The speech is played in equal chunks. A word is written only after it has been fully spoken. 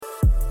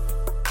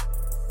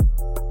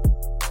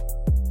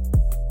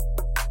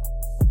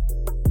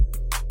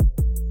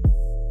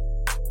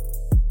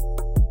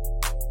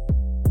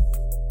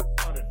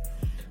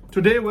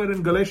Today we're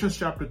in Galatians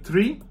chapter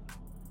 3,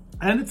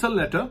 and it's a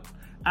letter,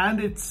 and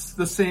it's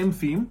the same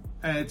theme.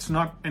 It's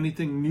not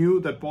anything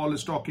new that Paul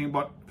is talking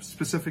about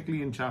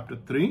specifically in chapter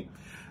 3.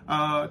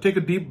 Take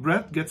a deep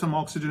breath, get some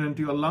oxygen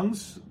into your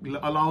lungs,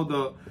 allow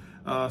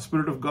the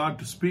Spirit of God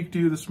to speak to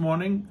you this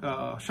morning.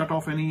 Shut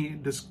off any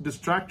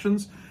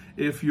distractions.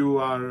 If you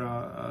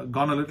are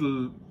gone a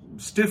little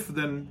stiff,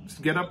 then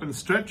get up and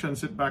stretch and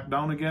sit back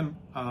down again.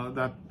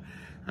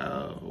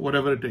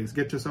 Whatever it takes.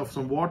 Get yourself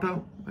some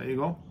water. There you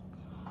go.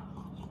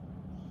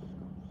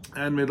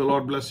 And may the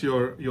Lord bless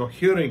your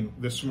hearing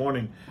this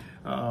morning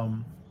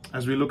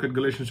as we look at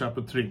Galatians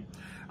chapter 3.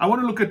 I want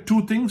to look at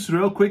two things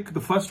real quick.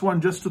 The first one,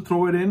 just to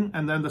throw it in,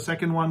 and then the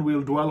second one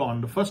we'll dwell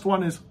on. The first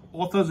one is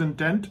author's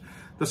intent.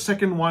 The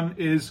second one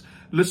is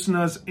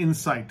listener's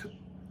insight.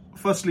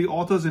 Firstly,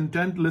 author's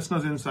intent,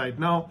 listener's insight.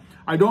 Now,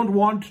 I don't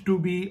want to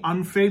be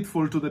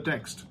unfaithful to the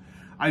text.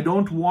 I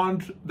don't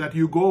want that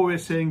you go away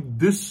saying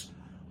this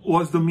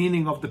was the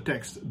meaning of the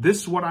text.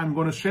 This, what I'm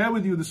going to share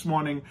with you this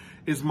morning,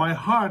 is my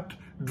heart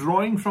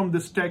drawing from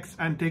this text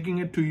and taking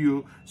it to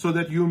you so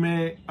that you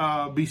may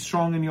be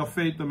strong in your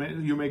faith,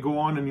 you may go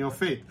on in your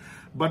faith.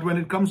 But when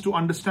it comes to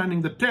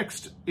understanding the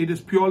text, it is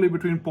purely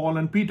between Paul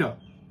and Peter.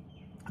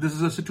 This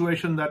is a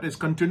situation that is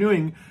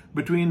continuing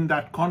between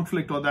that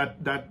conflict or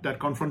that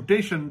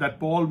confrontation that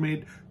Paul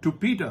made to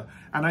Peter.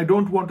 And I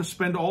don't want to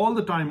spend all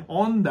the time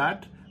on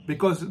that,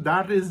 because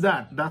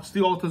that's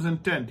the author's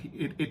intent.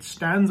 It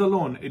stands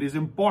alone. It is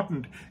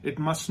important. It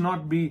must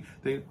not be.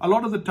 A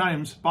lot of the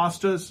times,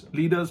 pastors,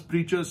 leaders,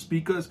 preachers,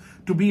 speakers,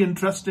 to be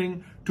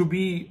interesting, to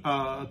be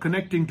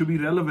connecting, to be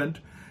relevant,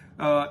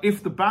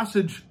 if the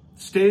passage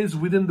stays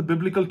within the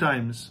biblical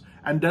times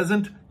and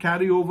doesn't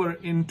carry over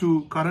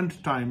into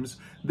current times,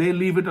 they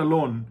leave it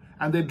alone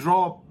and they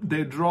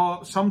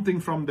draw something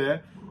from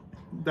there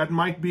that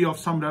might be of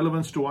some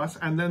relevance to us,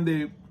 and then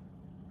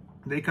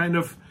they kind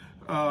of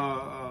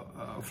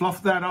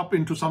fluff that up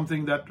into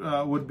something that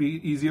would be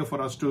easier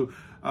for us to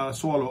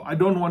swallow. I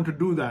don't want to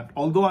do that.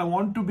 Although I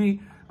want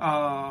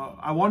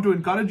to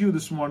encourage you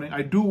this morning,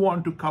 I do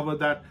want to cover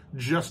that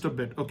just a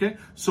bit. Okay,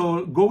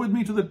 so go with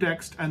me to the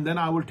text, and then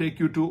I will take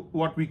you to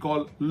what we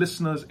call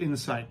listener's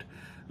insight.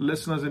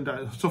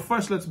 So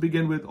first, let's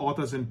begin with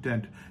author's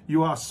intent.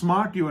 You are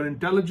smart, you are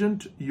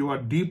intelligent, you are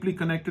deeply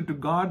connected to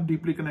God,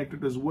 deeply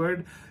connected to His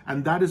Word,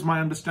 and that is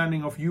my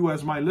understanding of you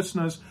as my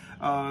listeners.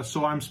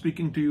 So I'm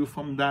speaking to you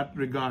from that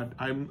regard.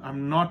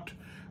 I'm not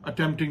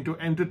attempting to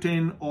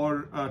entertain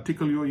or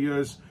tickle your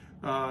ears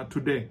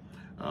today.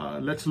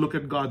 Let's look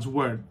at God's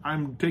Word.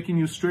 I'm taking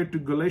you straight to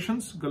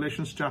Galatians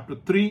chapter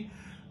 3.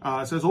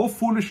 It says, "O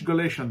foolish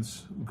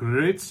Galatians,"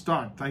 great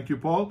start. Thank you,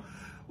 Paul.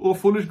 "O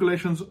foolish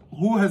Galatians,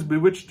 who has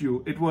bewitched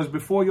you? It was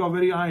before your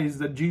very eyes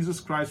that Jesus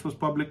Christ was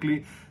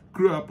publicly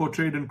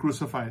portrayed and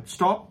crucified."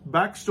 Stop.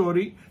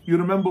 Backstory. You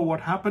remember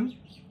what happened.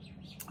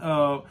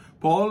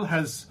 Paul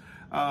has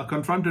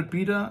confronted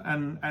Peter,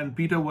 and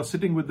Peter was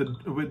sitting with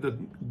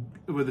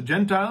the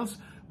Gentiles,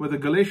 with the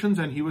Galatians,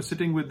 and he was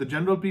sitting with the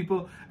general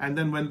people. And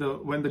then when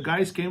the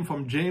guys came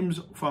from James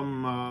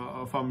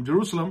from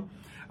Jerusalem,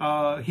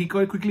 he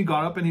quickly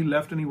got up and he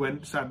left and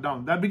he sat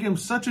down. That became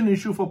such an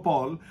issue for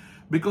Paul,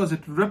 because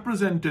it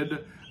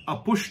represented a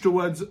push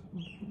towards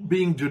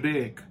being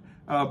Judaic,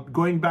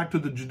 going back to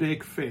the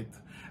Judaic faith.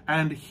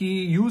 And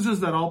he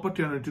uses that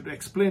opportunity to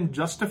explain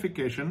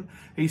justification.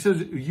 He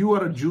says, you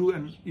are a Jew,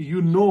 and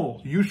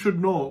you should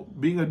know,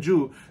 being a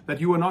Jew, that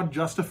you are not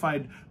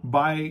justified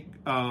by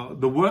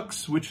the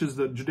works, which is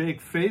the Judaic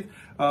faith,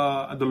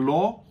 the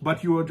law,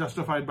 but you are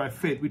justified by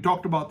faith. We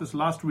talked about this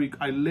last week.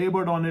 I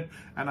labored on it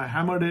and I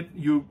hammered it.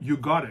 You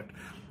got it.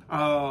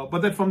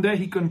 But then from there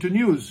he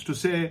continues to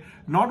say,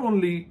 not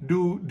only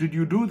did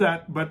you do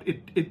that, but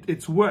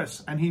it's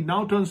worse. And he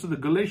now turns to the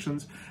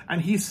Galatians,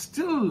 and he's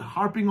still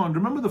harping on.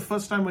 Remember the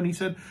first time when he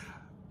said,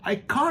 "I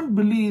can't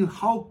believe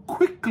how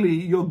quickly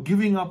you're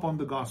giving up on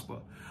the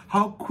gospel,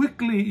 how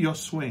quickly you're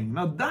swaying."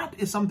 Now that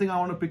is something I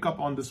want to pick up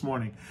on this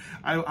morning.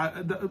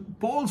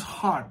 Paul's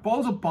heart.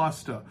 Paul's a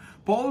pastor.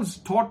 Paul's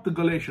taught the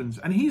Galatians,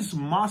 and he's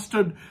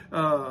mastered.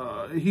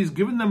 He's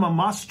given them a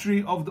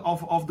mastery of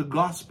the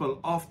gospel,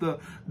 of the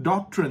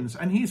doctrines,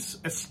 and he's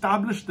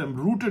established them,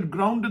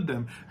 grounded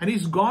them, and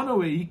he's gone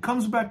away. He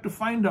comes back to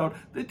find out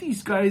that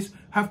these guys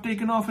have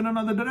taken off in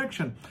another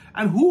direction.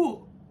 And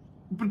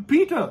but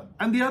Peter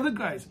and the other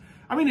guys.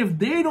 I mean, if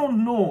they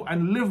don't know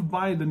and live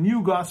by the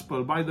new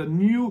gospel, by the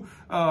new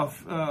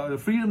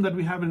freedom that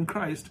we have in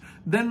Christ,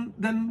 then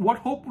what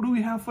hope do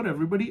we have for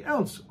everybody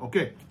else?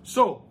 Okay,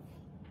 so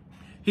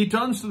he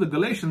turns to the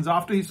Galatians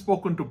after he's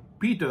spoken to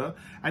Peter,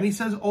 and he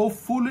says, "O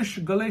foolish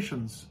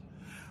Galatians,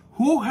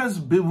 who has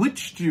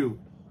bewitched you?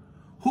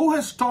 Who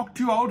has talked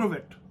you out of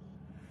it?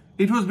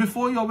 It was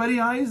before your very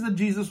eyes that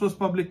Jesus was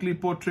publicly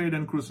portrayed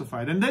and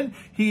crucified." And then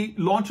he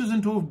launches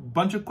into a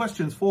bunch of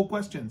questions, 4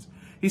 questions.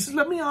 He says,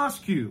 "Let me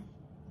ask you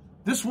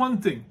this one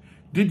thing.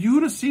 Did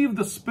you receive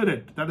the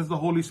Spirit," that is the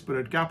Holy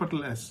Spirit,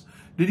 capital S,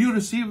 "did you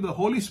receive the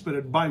Holy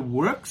Spirit by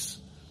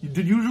works?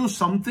 Did you do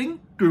something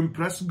to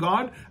impress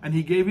God and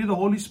He gave you the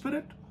Holy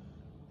Spirit?"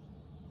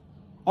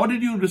 Or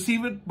did you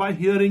receive it by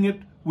hearing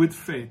it with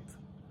faith?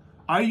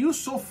 Are you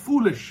so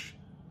foolish?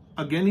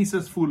 Again, he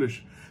says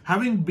foolish.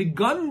 Having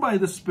begun by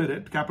the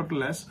Spirit,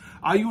 capital S,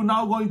 are you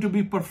now going to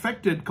be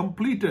perfected,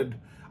 completed?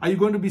 Are you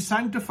going to be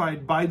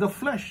sanctified by the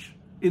flesh,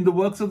 in the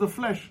works of the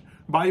flesh,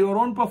 by your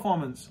own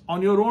performance,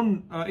 on your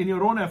own, in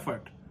your own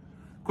effort?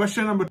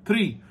 Question number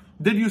 3.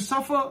 Did you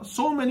suffer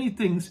so many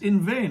things in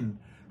vain?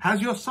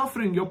 Has your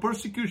suffering, your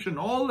persecution,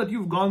 all that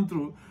you've gone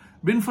through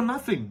been for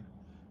nothing?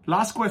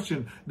 Last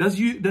question. Does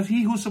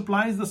he who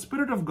supplies the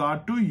Spirit of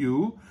God to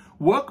you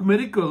work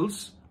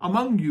miracles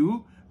among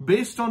you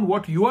based on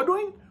what you are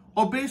doing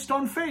or based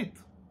on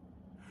faith?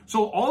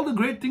 So all the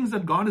great things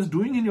that God is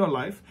doing in your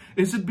life,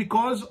 is it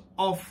because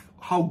of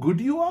how good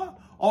you are,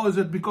 or is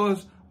it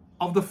because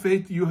of the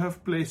faith you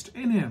have placed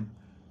in Him?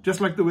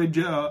 Just like the way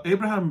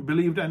Abraham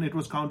believed and it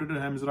was counted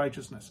to him as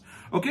righteousness.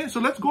 Okay, so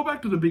let's go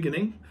back to the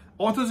beginning.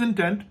 Author's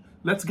intent.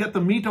 Let's get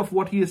the meat of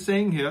what he is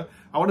saying here.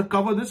 I want to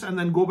cover this and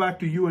then go back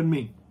to you and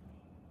me.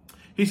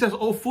 He says,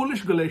 "Oh,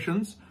 foolish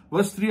Galatians."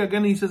 Verse 3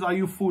 again, he says, "Are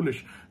you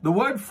foolish?" The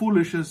word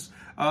foolish is,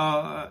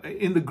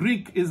 in the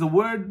Greek, is a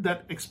word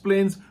that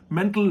explains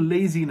mental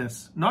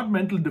laziness. Not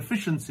mental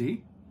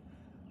deficiency.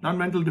 Not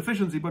mental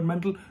deficiency, but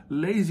mental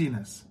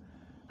laziness.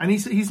 And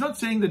he's not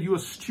saying that you are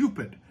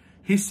stupid.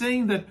 He's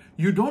saying that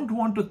you don't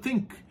want to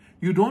think.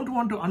 You don't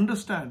want to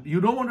understand.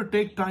 You don't want to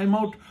take time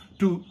out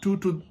to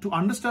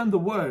understand the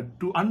word,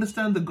 to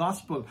understand the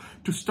gospel,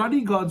 to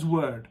study God's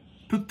word,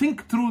 to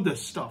think through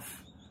this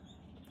stuff.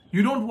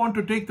 You don't want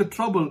to take the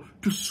trouble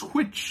to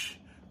switch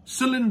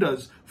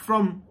cylinders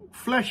from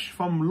flesh,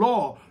 from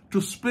law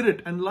to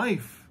spirit and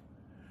life.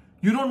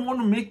 You don't want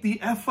to make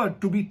the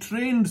effort to be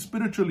trained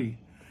spiritually.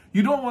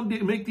 You don't want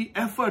to make the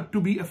effort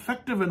to be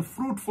effective and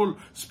fruitful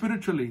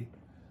spiritually.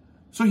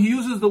 So he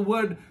uses the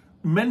word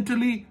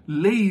mentally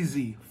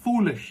lazy,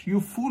 foolish.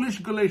 You foolish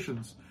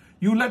Galatians.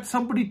 You let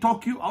somebody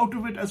talk you out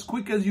of it as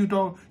quick as you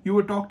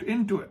were talked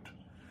into it.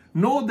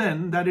 Know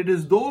then that it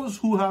is those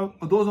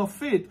of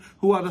faith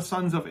who are the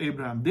sons of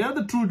Abraham. They are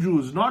the true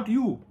Jews, not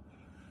you.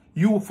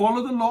 You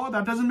follow the law,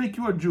 that doesn't make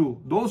you a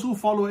Jew. Those who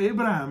follow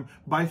Abraham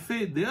by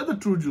faith, they are the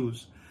true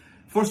Jews.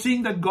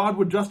 Foreseeing that God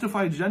would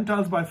justify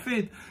Gentiles by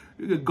faith,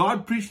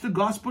 God preached the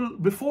gospel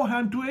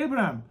beforehand to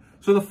Abraham.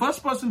 So the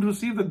first person to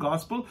receive the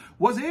gospel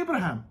was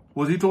Abraham.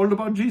 Was he told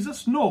about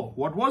Jesus? No.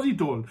 What was he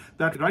told?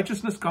 That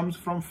righteousness comes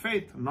from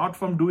faith, not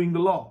from doing the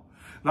law.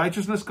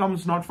 Righteousness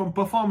comes not from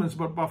performance,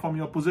 but from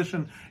your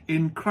position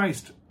in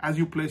Christ as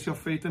you place your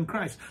faith in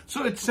Christ.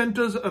 So it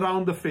centers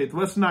around the faith.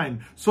 Verse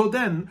 9. So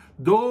then,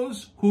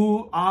 those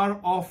who are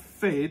of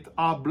faith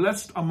are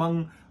blessed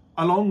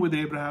along with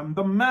Abraham,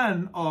 the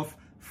man of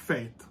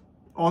faith.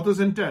 Author's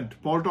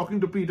intent. Paul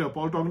talking to Peter,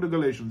 Paul talking to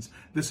Galatians.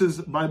 This is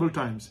Bible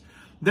times.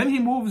 Then he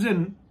moves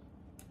in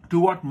to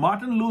what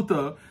Martin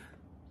Luther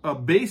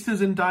based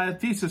his entire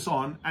thesis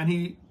on, and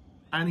he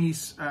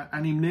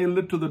nailed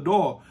it to the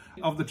door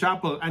of the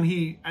chapel, and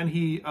he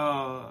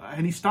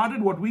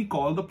started what we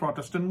call the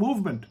Protestant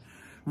movement.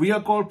 We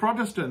are called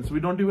Protestants. We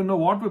don't even know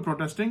what we're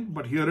protesting,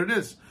 but here it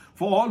is.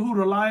 For all who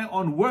rely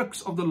on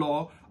works of the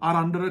law are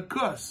under a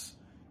curse.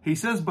 He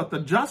says, but the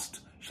just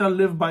shall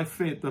live by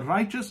faith. The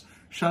righteous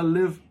shall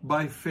live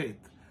by faith.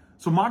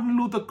 So Martin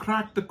Luther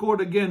cracked the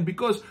code again,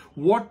 because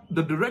what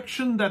the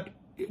direction that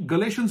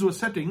Galatians were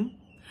setting,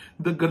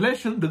 the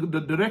direction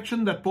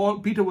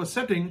that Peter was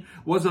setting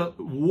was a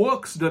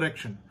works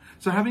direction.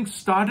 So having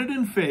started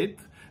in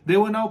faith, they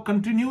were now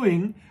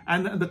continuing,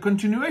 and the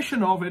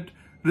continuation of it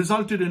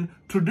resulted in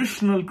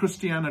traditional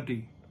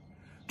Christianity.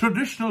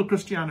 Traditional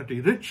Christianity,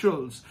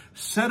 rituals,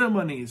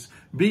 ceremonies,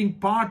 being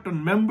part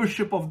and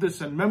membership of this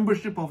and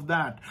membership of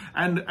that,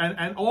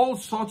 and all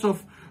sorts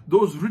of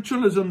those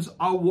ritualisms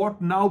are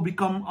what now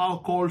are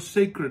called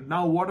sacred,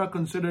 now what are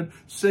considered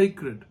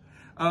sacred.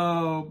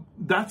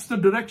 That's the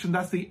direction,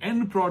 that's the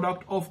end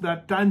product of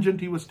that tangent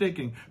he was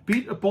taking.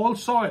 Paul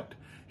saw it.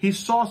 He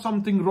saw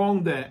something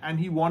wrong there and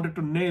he wanted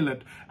to nail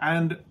it.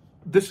 And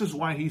this is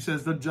why he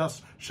says the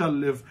just shall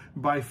live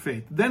by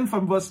faith. Then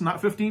from verse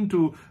 15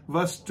 to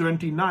verse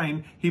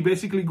 29, he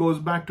basically goes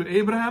back to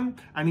Abraham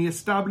and he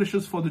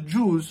establishes for the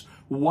Jews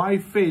why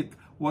faith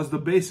was the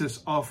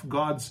basis of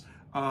God's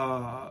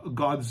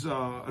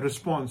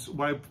response,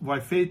 why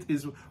faith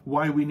is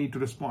why we need to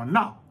respond.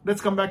 Now,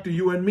 let's come back to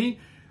you and me.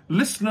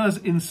 Listener's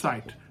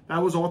insight.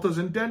 That was author's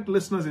intent,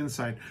 listener's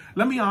insight.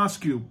 Let me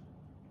ask you,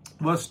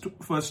 verse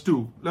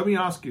 2, let me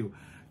ask you,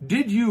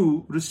 did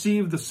you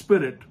receive the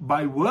Spirit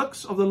by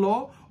works of the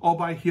law or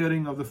by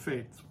hearing of the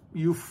faith?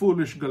 You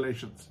foolish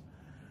Galatians.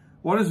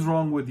 What is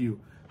wrong with you?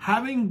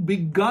 Having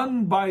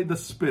begun by the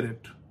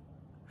Spirit,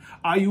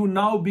 are you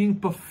now being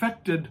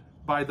perfected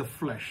by the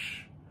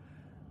flesh?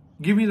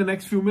 Give me the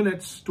next few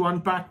minutes to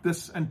unpack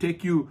this and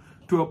take you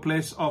to a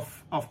place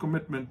of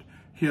commitment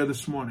here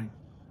this morning.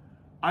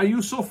 Are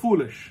you so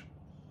foolish?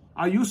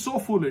 Are you so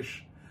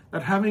foolish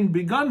that having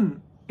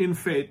begun in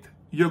faith,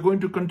 you're going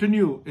to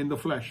continue in the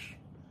flesh?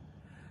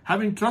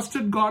 Having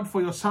trusted God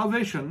for your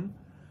salvation,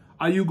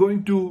 are you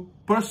going to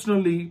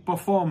personally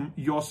perform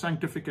your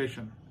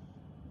sanctification?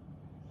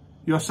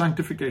 Your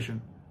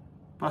sanctification.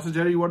 Pastor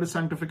Jerry, what does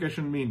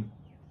sanctification mean?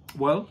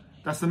 Well,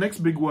 that's the next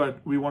big word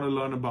we want to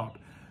learn about.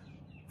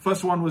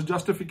 First one was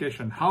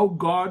justification, how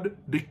God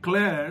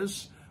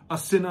declares a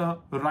sinner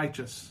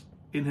righteous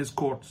in his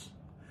courts.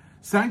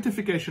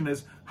 Sanctification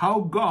is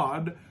how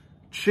God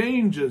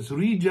changes,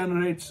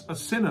 regenerates a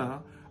sinner,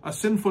 a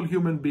sinful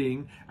human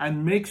being,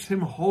 and makes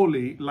him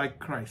holy like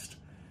Christ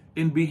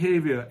in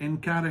behavior, in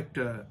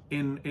character,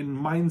 in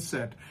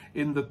mindset,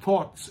 in the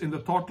thoughts, in the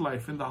thought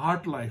life, in the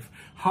heart life,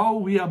 how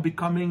we are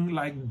becoming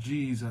like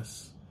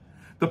Jesus.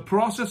 The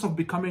process of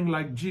becoming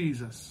like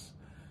Jesus,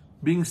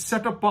 being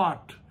set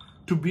apart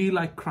to be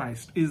like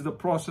Christ, is the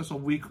process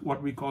of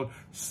what we call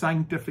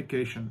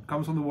sanctification. It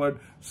comes from the word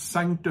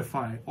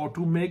sanctify, or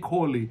to make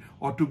holy,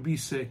 or to be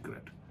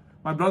sacred.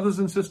 My brothers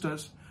and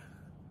sisters,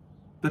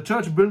 the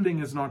church building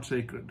is not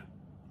sacred.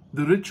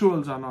 The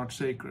rituals are not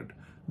sacred.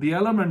 The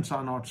elements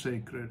are not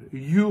sacred.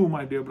 You,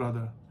 my dear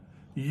brother,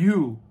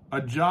 you,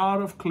 a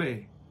jar of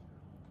clay.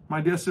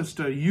 My dear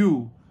sister,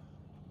 you,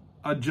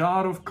 a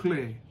jar of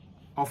clay,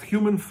 of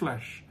human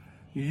flesh.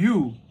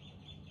 You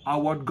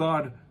are what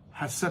God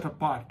has set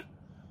apart.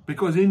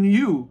 Because in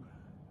you,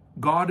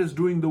 God is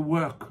doing the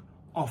work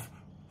of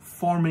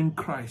forming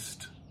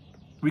Christ.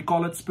 We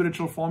call it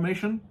spiritual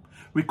formation.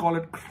 We call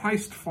it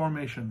Christ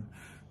formation.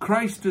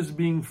 Christ is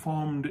being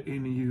formed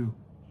in you.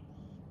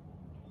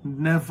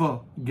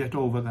 Never get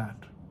over that.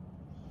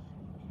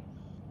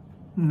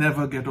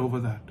 Never get over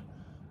that.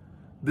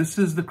 This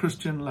is the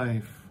Christian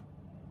life.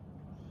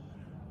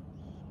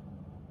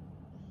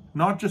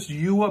 Not just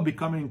you are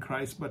becoming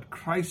Christ, but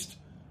Christ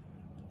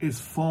is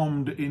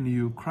formed in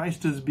you.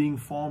 Christ is being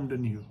formed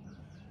in you.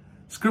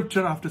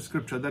 Scripture after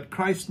scripture, that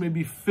Christ may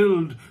be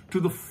filled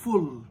to the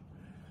full,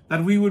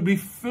 that we would be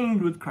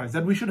filled with Christ,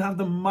 that we should have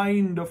the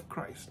mind of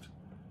Christ.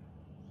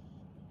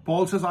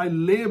 Paul says, I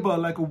labor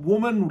like a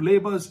woman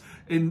labors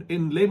in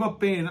labor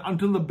pain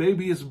until the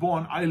baby is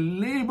born. I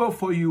labor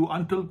for you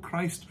until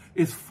Christ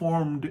is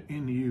formed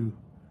in you.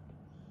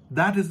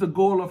 That is the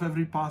goal of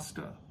every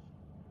pastor.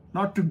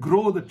 Not to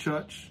grow the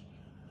church,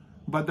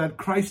 but that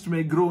Christ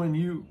may grow in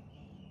you.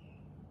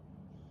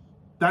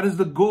 That is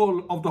the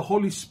goal of the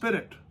Holy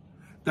Spirit,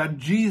 that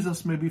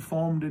Jesus may be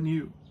formed in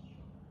you.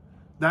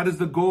 That is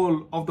the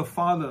goal of the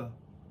Father,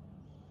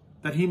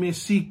 that he may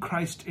see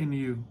Christ in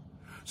you.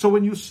 So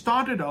when you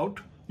started out,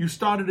 you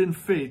started in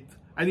faith,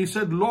 and you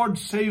said, Lord,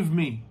 save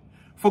me,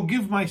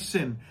 forgive my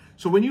sin.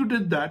 So when you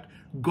did that,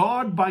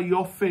 God, by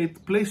your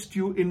faith, placed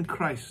you in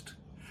Christ.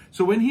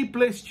 So when he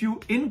placed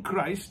you in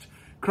Christ,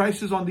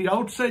 Christ is on the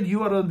outside,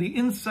 you are on the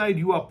inside,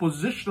 you are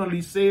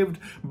positionally saved.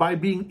 By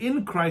being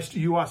in Christ,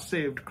 you are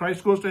saved.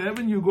 Christ goes to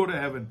heaven, you go to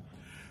heaven.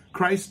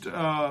 Christ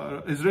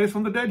is raised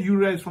from the dead, you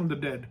rise from the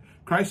dead.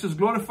 Christ is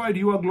glorified,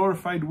 you are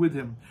glorified with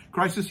him.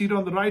 Christ is seated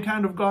on the right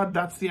hand of God,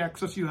 that's the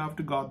access you have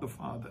to God the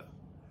Father.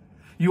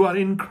 You are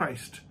in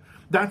Christ.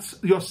 That's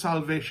your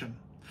salvation.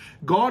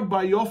 God,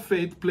 by your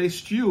faith,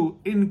 placed you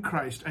in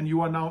Christ, and you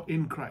are now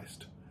in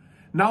Christ.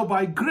 Now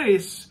by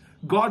grace,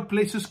 God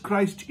places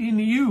Christ in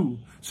you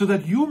so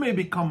that you may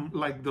become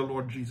like the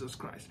Lord Jesus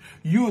Christ.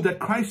 You, that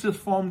Christ is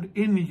formed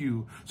in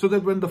you, so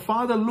that when the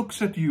Father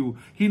looks at you,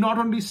 he not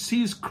only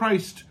sees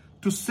Christ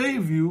to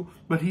save you,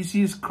 but he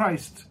sees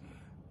Christ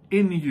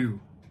in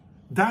you.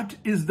 That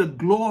is the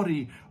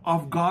glory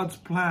of God's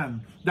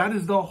plan. That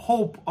is the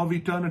hope of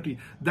eternity.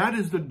 That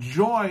is the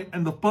joy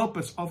and the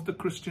purpose of the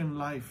Christian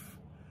life.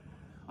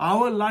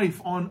 Our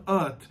life on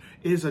earth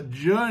is a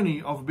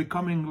journey of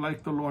becoming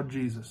like the Lord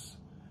Jesus.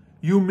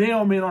 You may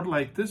or may not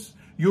like this.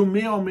 You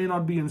may or may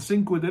not be in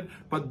sync with it,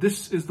 but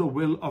this is the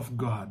will of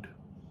God.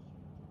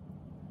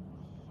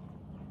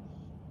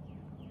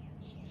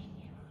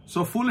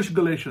 So, foolish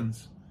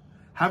Galatians,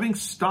 having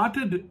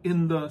started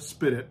in the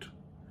Spirit,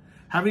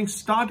 having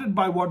started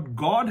by what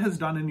God has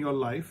done in your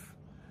life,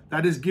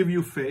 that is, give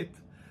you faith,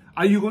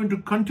 are you going to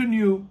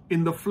continue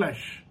in the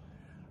flesh?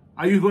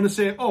 Are you going to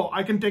say, oh,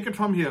 I can take it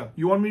from here.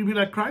 You want me to be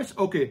like Christ?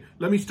 Okay,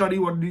 let me study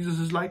what Jesus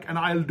is like and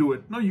I'll do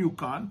it. No, you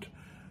can't.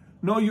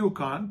 No, you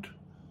can't.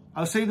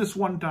 I'll say this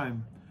one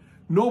time.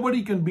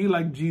 Nobody can be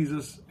like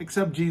Jesus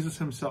except Jesus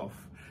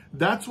himself.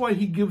 That's why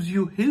he gives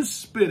you his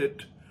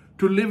Spirit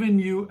to live in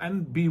you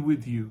and be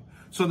with you,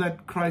 so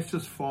that Christ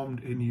is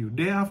formed in you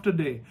day after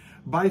day,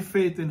 by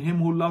faith in him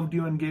who loved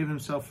you and gave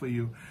himself for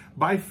you.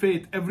 By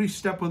faith, every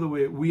step of the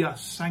way, we are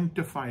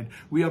sanctified.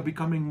 We are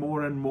becoming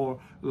more and more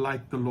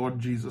like the Lord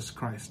Jesus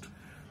Christ.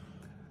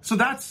 So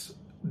that's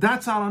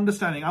our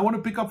understanding. I want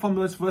to pick up from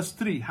this verse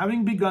 3.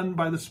 Having begun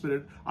by the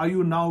Spirit, are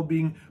you now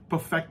being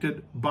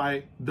perfected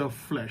by the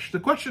flesh? The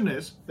question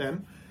is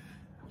then,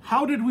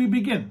 how did we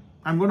begin?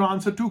 I'm going to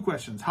answer two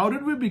questions. How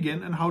did we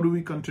begin and how do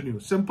we continue?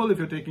 Simple if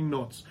you're taking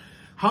notes.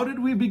 How did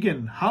we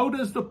begin? How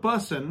does the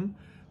person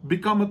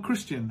become a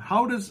Christian?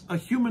 How does a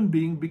human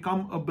being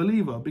become a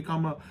believer,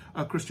 become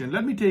a Christian?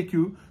 Let me take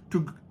you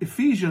to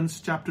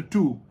Ephesians chapter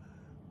 2,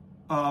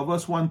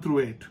 verse 1 through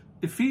 8.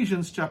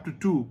 Ephesians chapter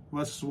 2,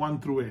 verses 1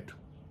 through 8.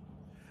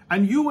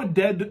 And you were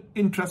dead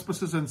in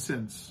trespasses and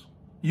sins.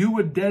 You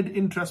were dead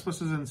in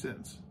trespasses and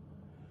sins.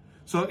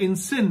 So in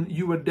sin,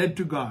 you were dead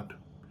to God.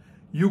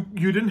 You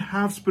didn't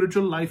have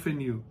spiritual life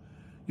in you.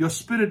 Your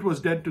spirit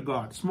was dead to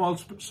God,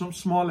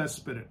 small as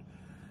spirit.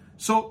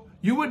 So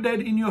you were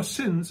dead in your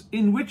sins,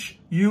 in which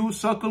you,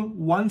 circle,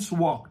 once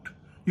walked.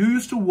 You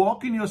used to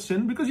walk in your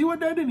sin because you were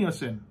dead in your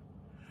sin.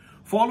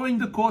 Following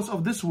the course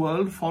of this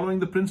world, following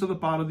the prince of the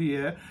power of the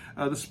air,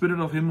 the spirit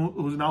of him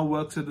who now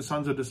works at the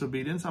sons of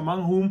disobedience,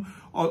 among whom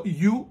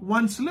you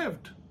once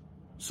lived.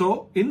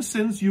 So in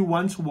sins you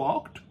once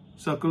walked,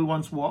 circle,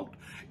 once walked.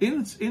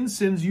 In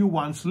sins you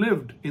once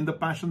lived, in the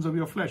passions of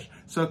your flesh,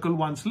 circle,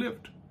 once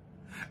lived.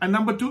 And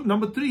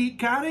number three,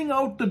 carrying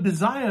out the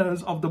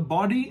desires of the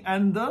body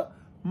and the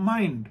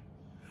mind.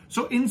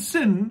 So in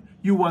sin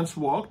you once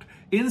walked,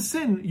 in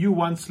sin you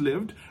once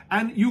lived,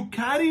 and you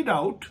carried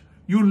out,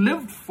 you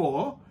lived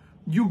for,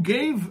 you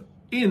gave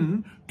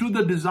in to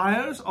the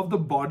desires of the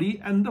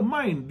body and the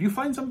mind. Do you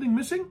find something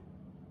missing?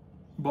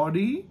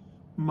 Body,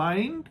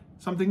 mind,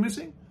 something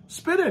missing?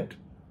 Spirit.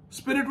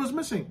 Spirit was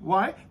missing.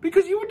 Why?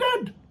 Because you were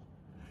dead.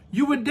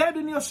 You were dead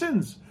in your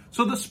sins.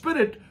 So the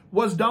spirit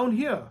was down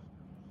here.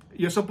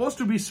 You're supposed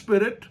to be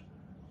spirit,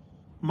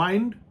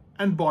 mind,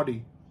 and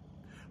body.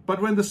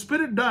 But when the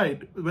spirit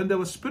died, when there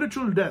was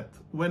spiritual death,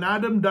 when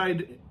Adam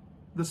died,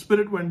 the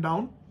spirit went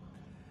down,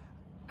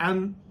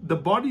 and the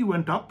body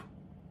went up,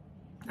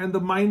 and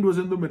the mind was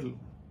in the middle.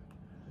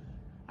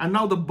 And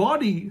now the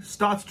body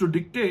starts to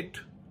dictate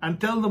and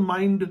tell the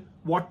mind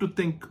what to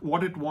think,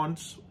 what it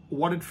wants,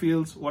 what it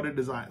feels, what it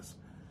desires.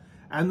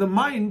 And the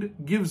mind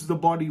gives the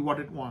body what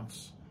it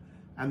wants.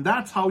 And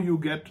that's how you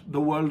get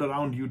the world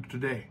around you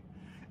today.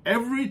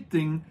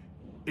 Everything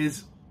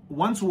is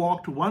once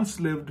walked, once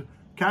lived,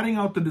 carrying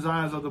out the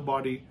desires of the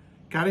body,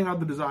 carrying out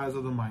the desires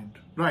of the mind.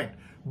 Right.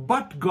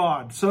 But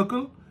God,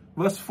 circle,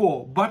 verse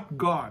 4, but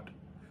God.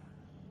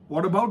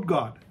 What about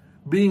God?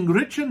 Being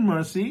rich in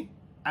mercy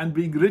and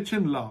being rich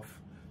in love.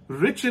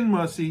 Rich in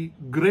mercy,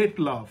 great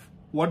love.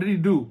 What did he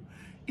do?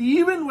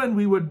 Even when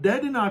we were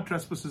dead in our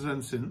trespasses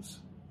and sins,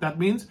 that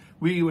means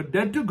we were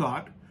dead to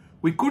God.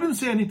 We couldn't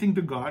say anything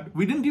to God.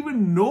 We didn't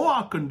even know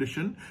our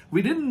condition.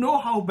 We didn't know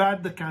how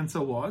bad the cancer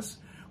was.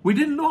 We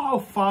didn't know how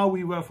far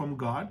we were from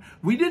God.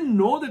 We didn't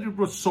know that it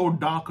was so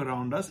dark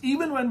around us.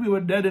 Even when we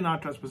were dead in our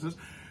trespasses,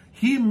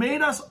 He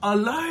made us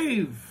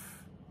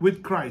alive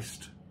with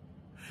Christ.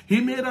 He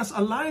made us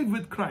alive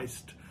with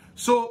Christ.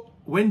 So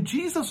when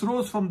Jesus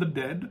rose from the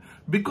dead,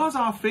 because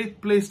our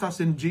faith placed us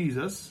in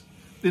Jesus,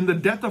 in the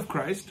death of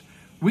Christ,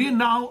 we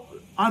now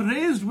are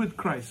raised with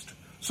Christ.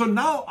 So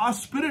now our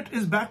spirit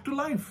is back to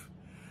life.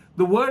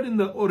 The word in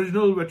the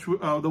original,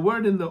 the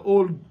word in the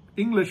Old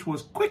English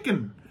was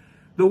quicken.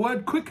 The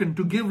word quicken,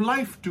 to give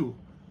life to,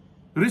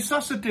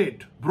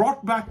 resuscitate,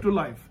 brought back to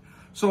life.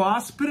 So our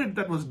spirit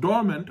that was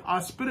dormant,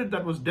 our spirit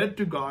that was dead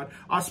to God,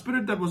 our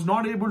spirit that was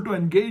not able to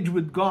engage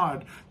with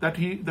God,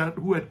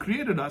 who had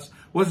created us,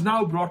 was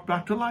now brought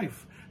back to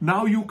life.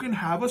 Now you can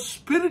have a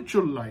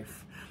spiritual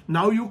life.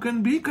 Now you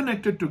can be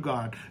connected to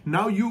God.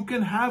 Now you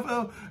can have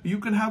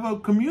a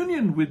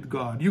communion with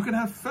God. You can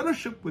have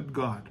fellowship with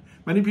God.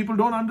 Many people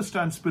don't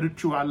understand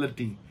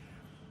spirituality.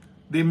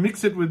 They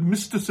mix it with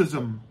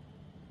mysticism.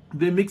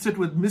 They mix it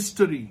with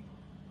mystery.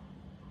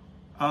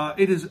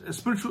 It is a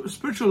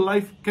spiritual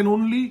life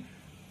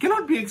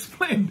cannot be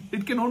explained.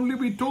 It can only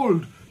be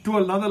told to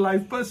another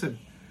live person.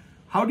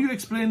 How do you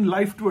explain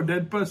life to a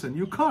dead person?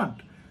 You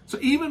can't. So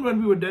even when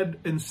we were dead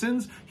in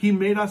sins, He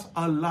made us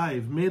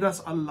alive,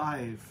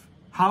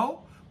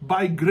 How?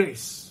 By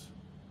grace.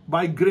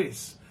 By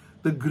grace.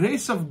 The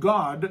grace of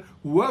God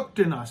worked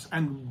in us,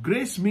 and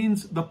grace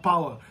means the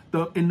power,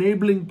 the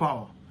enabling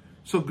power.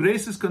 So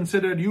grace is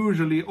considered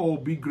usually,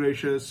 be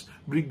gracious.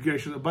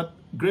 But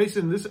grace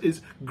in this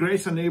is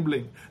grace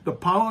enabling. The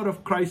power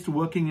of Christ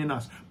working in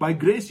us. By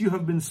grace you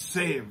have been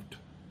saved.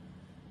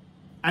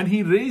 And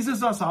He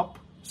raises us up,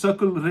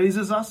 circle,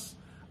 raises us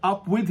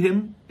up with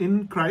Him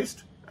in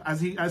Christ,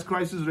 as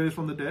Christ is raised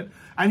from the dead.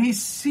 And He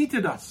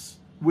seated us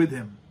with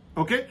Him.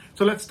 Okay,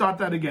 so let's start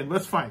that again.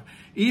 Verse 5.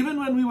 Even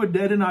when we were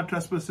dead in our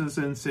trespasses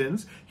and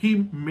sins,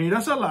 He made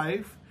us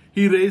alive.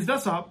 He raised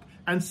us up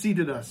and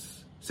seated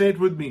us. Say it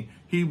with me.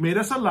 He made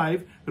us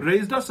alive,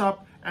 raised us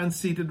up, and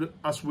seated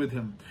us with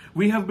Him.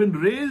 We have been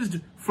raised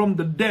from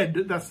the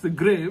dead, that's the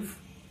grave.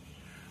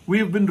 We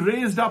have been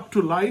raised up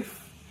to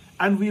life,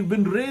 and we've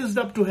been raised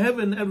up to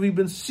heaven, and we've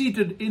been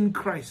seated in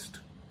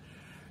Christ.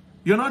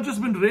 You're not just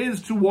been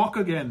raised to walk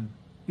again.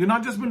 You're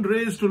not just been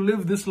raised to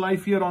live this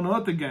life here on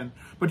earth again,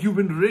 but you've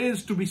been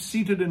raised to be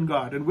seated in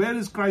God. And where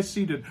is Christ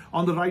seated?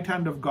 On the right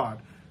hand of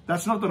God.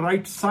 That's not the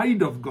right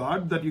side of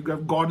God, that you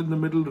have God in the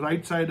middle,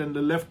 right side, and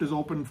the left is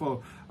open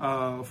for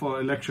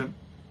election.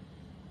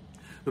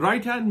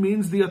 Right hand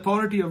means the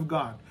authority of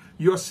God.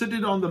 You're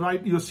seated on the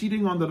right. You're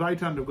seating on the right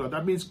hand of God.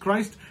 That means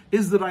Christ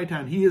is the right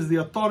hand. He is the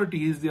authority.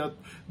 He is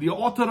the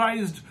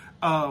authorized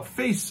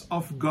face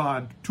of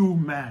God to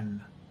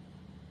man.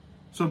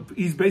 So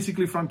He's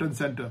basically front and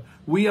center.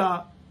 We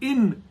are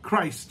in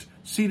Christ,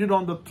 seated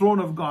on the throne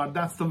of God.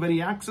 That's the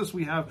very access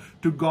we have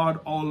to God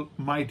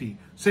Almighty.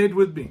 Say it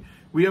with me.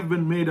 We have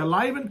been made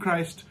alive in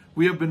Christ.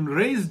 We have been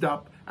raised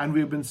up, and we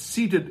have been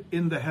seated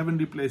in the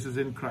heavenly places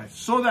in Christ.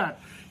 So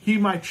that He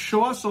might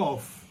show us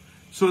off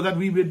so that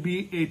we would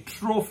be a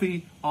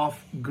trophy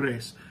of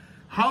grace.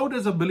 How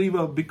does a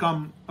believer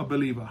become a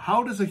believer?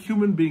 How does a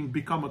human being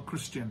become a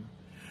Christian?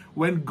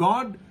 When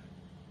God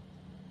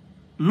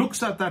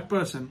looks at that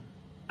person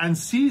and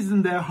sees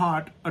in their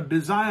heart a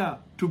desire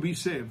to be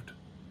saved,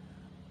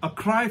 a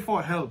cry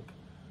for help,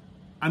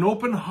 an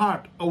open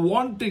heart, a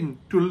wanting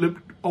to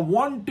live, a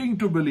wanting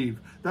to believe.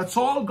 That's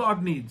all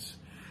God needs.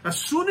 As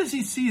soon as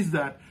He sees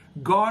that,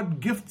 God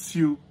gifts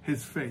you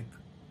His faith.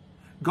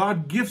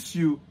 God gives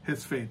you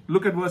His faith.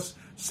 Look at verse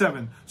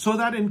 7. So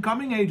that in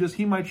coming ages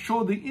He might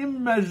show the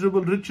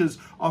immeasurable riches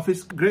of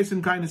His grace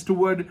and kindness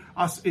toward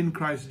us in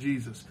Christ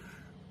Jesus.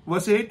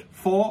 Verse 8.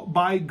 For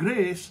by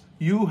grace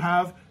you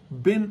have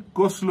been,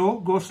 go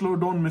slow,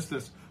 don't miss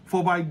this.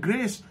 For by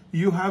grace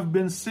you have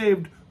been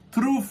saved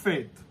through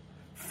faith.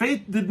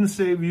 Faith didn't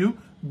save you,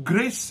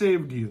 grace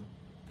saved you.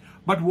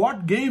 But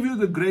what gave you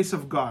the grace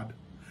of God?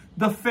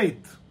 The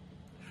faith.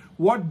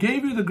 What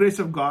gave you the grace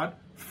of God?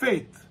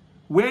 Faith.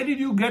 Where did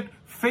you get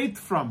faith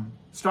from?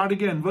 Start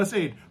again, verse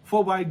 8.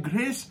 For by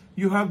grace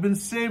you have been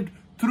saved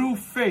through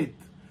faith.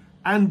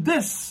 And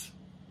this,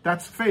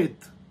 that's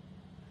faith.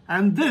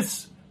 And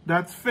this,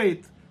 that's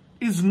faith,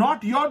 is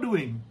not your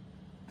doing.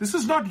 This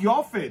is not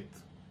your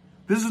faith.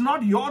 This is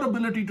not your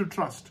ability to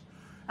trust.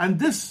 And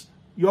this,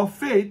 your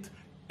faith,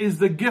 is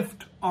the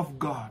gift of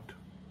God.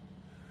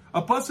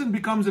 A person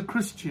becomes a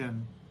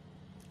Christian.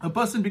 A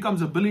person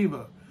becomes a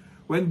believer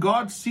when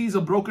God sees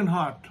a broken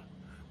heart,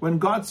 when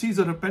God sees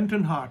a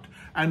repentant heart,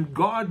 and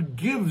God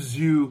gives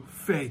you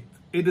faith.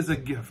 It is a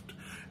gift.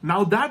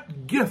 Now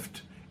that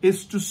gift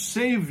is to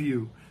save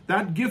you.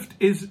 That gift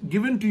is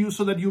given to you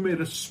so that you may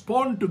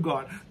respond to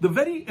God. The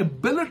very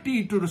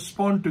ability to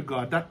respond to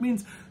God. That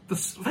means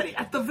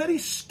at the very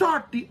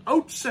start, the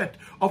outset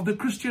of the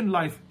Christian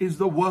life is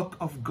the work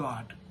of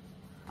God.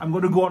 I'm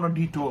going to go on a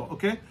detour,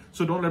 okay?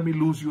 So don't let me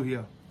lose you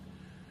here.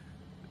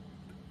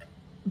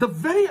 The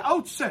very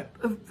outset,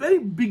 the very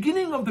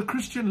beginning of the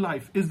Christian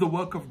life is the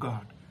work of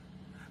God.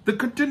 The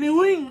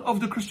continuing of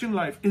the Christian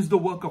life is the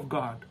work of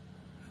God.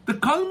 The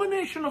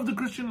culmination of the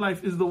Christian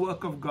life is the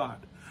work of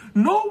God.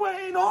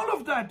 Nowhere in all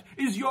of that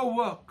is your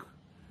work.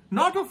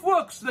 Not of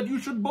works that you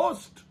should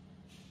boast.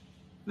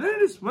 There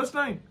it is, verse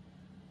 9.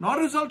 Not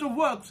a result of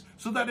works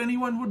so that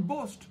anyone would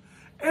boast.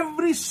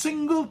 Every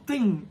single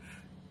thing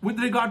with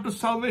regard to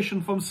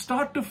salvation from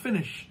start to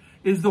finish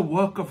is the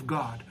work of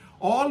God.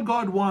 All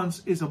God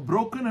wants is a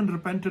broken and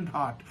repentant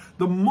heart.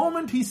 The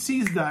moment He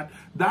sees that,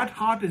 that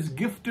heart is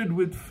gifted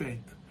with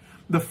faith.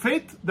 The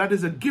faith that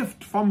is a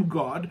gift from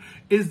God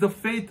is the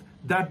faith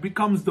that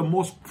becomes the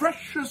most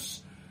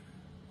precious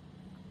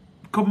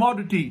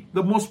commodity,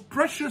 the most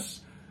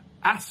precious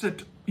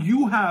asset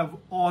you have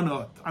on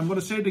earth. I'm going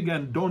to say it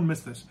again, don't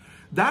miss this.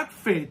 That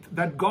faith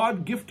that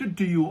God gifted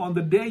to you on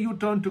the day you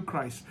turned to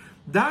Christ,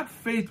 that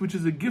faith, which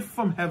is a gift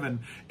from heaven,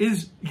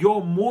 is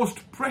your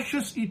most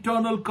precious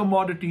eternal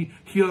commodity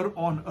here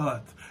on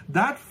earth.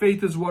 That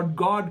faith is what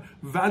God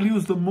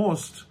values the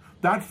most.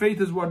 That faith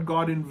is what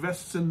God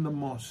invests in the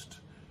most.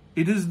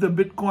 It is the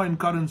Bitcoin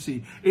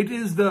currency. It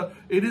is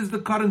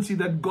the currency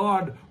that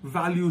God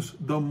values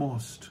the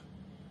most.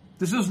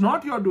 This is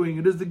not your doing.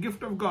 It is the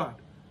gift of God.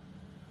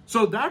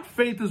 So that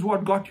faith is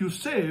what got you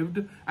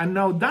saved. And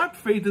now that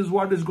faith is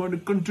what is going to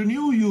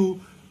continue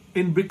you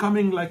in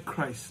becoming like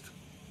Christ.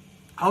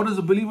 How does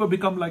a believer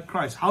become like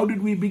Christ? How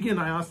did we begin?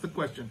 I asked the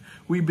question.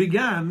 We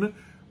began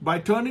by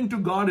turning to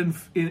God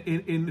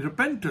in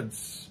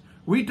repentance.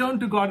 We turn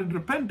to God in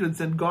repentance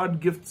and God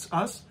gifts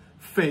us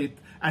faith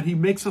and He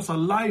makes us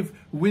alive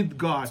with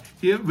God,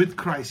 here with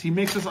Christ. He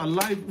makes us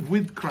alive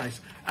with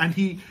Christ and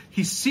He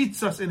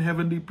seats us in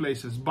heavenly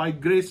places. By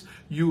grace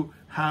you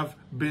have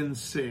been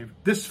saved.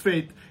 This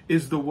faith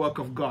is the work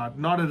of God,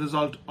 not a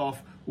result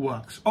of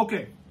works.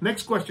 Okay,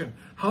 next question.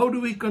 How do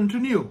we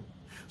continue?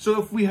 So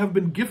if we have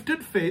been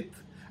gifted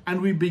faith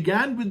and we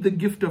began with the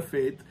gift of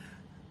faith,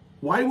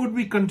 why would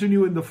we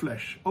continue in the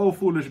flesh? Oh,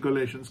 foolish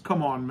Galatians,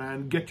 come on,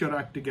 man, get your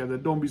act together.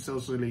 Don't be so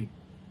silly.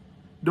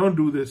 Don't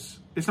do this.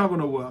 It's not going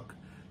to work.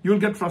 You'll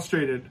get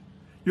frustrated.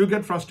 You'll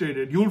get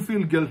frustrated. You'll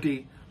feel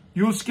guilty.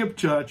 You'll skip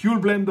church. You'll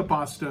blame the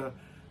pastor.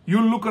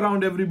 You'll look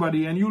around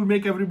everybody and you'll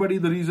make everybody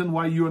the reason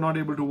why you are not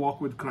able to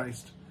walk with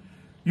Christ.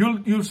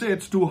 You'll say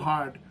it's too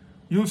hard.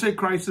 You'll say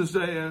Christ is,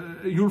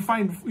 you'll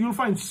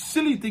find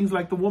silly things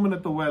like the woman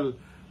at the well.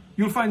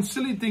 You'll find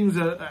silly things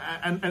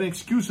and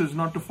excuses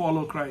not to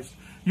follow Christ.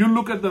 You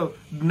look at the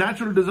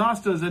natural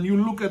disasters and you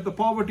look at the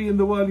poverty in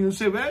the world and you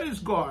say, where is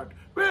God?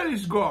 Where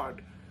is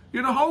God?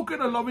 You know, how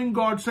can a loving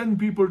God send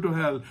people to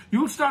hell?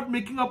 You'll start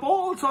making up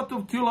all sorts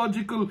of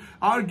theological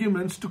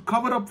arguments to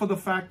cover up for the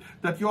fact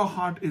that your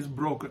heart is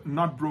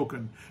not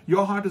broken.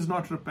 Your heart is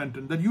not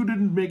repentant, that you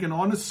didn't make an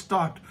honest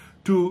start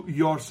to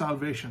your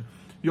salvation.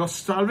 Your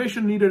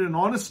salvation needed an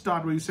honest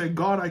start where you say,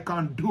 God, I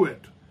can't do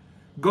it.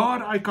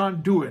 God, I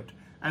can't do it.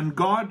 And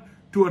God,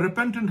 to a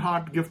repentant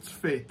heart, gives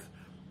faith.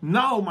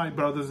 Now, my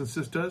brothers and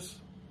sisters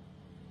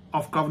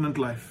of covenant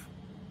life,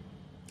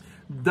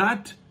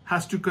 that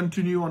has to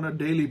continue on a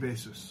daily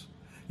basis.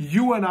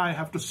 You and I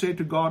have to say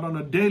to God on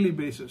a daily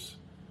basis,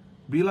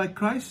 Be like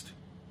Christ?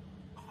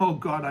 Oh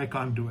God, I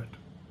can't do it.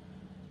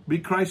 Be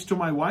Christ to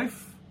my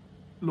wife?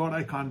 Lord,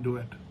 I can't do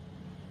it.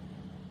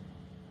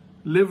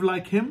 Live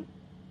like Him?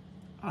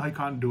 I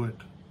can't do it.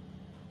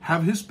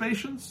 Have His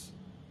patience?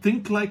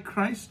 Think like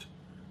Christ?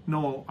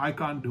 No, I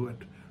can't do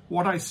it.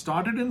 What I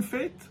started in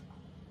faith,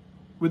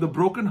 with a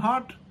broken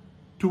heart,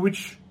 to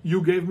which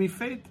you gave me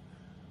faith,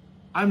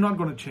 I'm not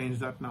going to change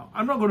that now.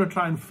 I'm not going to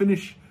try and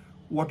finish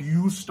what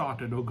you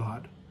started, oh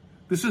God.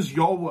 This is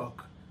your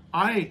work.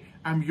 I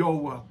am your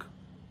work.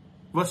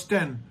 Verse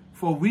 10,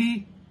 for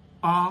we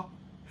are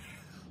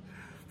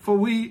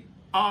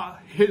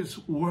His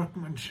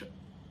workmanship.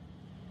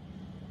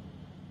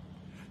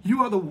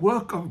 You are the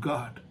work of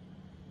God.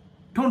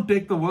 Don't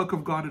take the work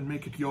of God and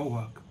make it your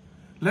work.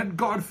 Let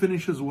God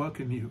finish His work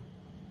in you.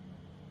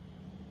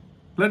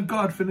 Let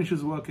God finish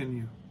His work in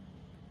you.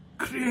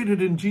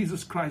 Created in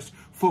Jesus Christ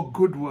for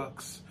good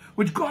works,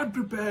 which God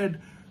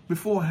prepared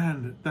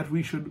beforehand that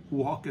we should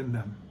walk in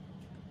them.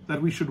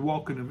 That we should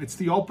walk in them. It's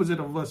the opposite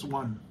of verse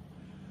 1.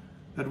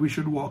 That we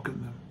should walk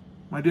in them.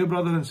 My dear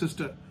brother and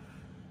sister,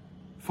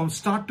 from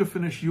start to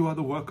finish, you are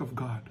the work of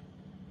God.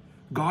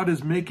 God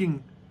is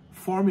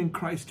forming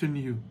Christ in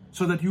you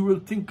so that you will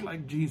think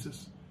like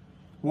Jesus,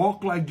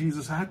 walk like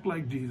Jesus, act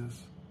like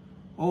Jesus.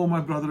 Oh, my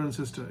brother and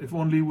sister, if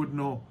only you would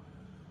know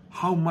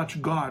how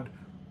much God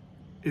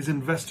is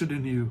invested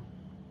in you.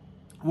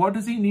 What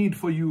does He need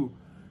for you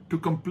to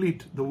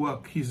complete the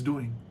work He's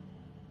doing?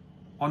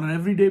 On an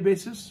everyday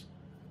basis,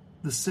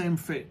 the same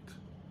faith.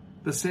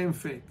 The same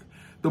faith.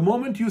 The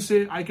moment you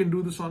say, I can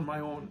do this on my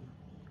own.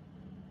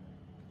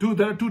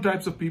 There are two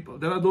types of people.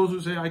 There are those who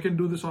say, I can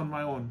do this on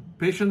my own.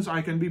 Patience,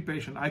 I can be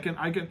patient. I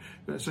can.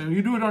 So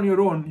you do it on your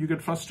own, you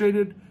get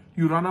frustrated,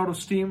 you run out of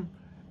steam,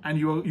 and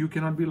you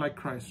cannot be like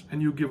Christ,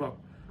 and you give up.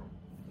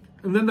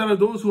 And then there are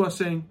those who are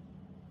saying,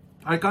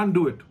 I can't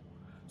do it.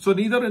 So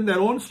neither in their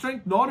own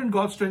strength nor in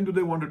God's strength do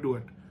they want to do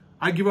it.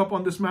 I give up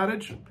on this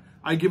marriage.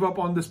 I give up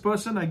on this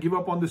person. I give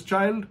up on this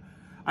child.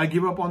 I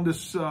give up on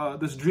this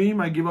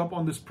dream. I give up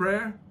on this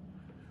prayer.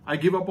 I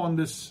give up on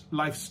this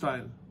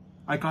lifestyle.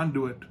 I can't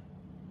do it.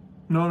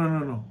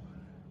 No.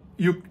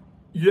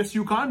 Yes,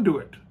 you can't do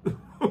it.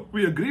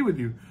 We agree with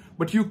you.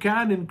 But you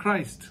can in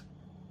Christ.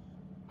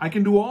 I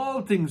can do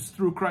all things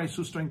through Christ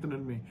who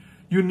strengthened me.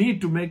 You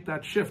need to make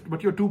that shift,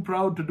 but you're too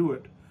proud to do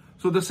it.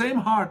 So the same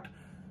heart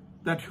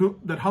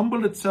that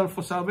humbled itself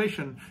for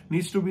salvation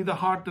needs to be the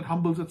heart that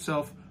humbles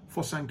itself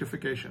for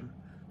sanctification.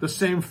 The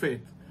same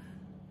faith.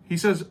 He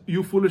says,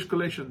 you foolish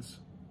Galatians.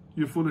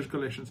 You foolish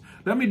Galatians.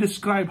 Let me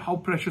describe how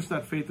precious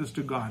that faith is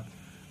to God.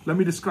 Let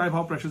me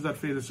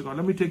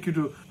take you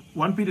to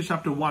 1 Peter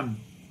chapter 1,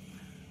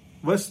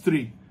 verse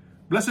 3.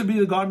 Blessed be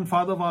the God and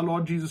Father of our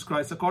Lord Jesus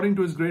Christ. According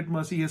to His great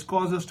mercy, He has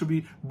caused us to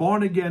be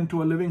born again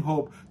to a living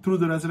hope through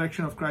the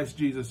resurrection of Christ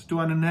Jesus, to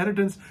an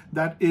inheritance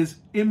that is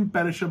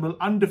imperishable,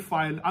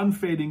 undefiled,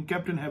 unfading,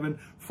 kept in heaven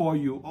for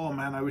you. Oh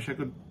man, I wish I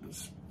could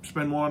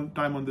spend more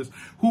time on this.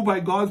 Who by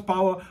God's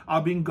power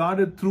are being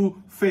guarded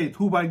through faith.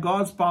 Who by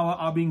God's power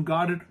are being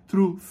guarded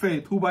through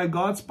faith. Who by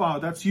God's power,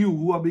 that's you,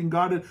 who are being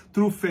guarded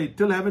through faith.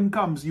 Till heaven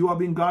comes, you are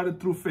being guarded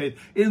through faith.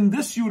 In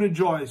this you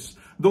rejoice,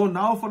 though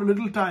now for a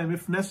little time,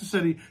 if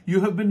necessary, you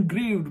have been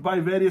grieved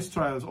by various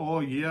trials. Oh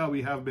yeah,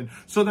 we have been.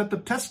 So that the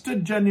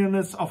tested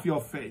genuineness of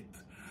your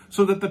faith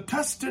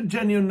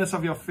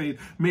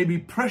may be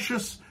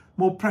precious,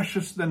 more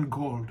precious than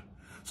gold.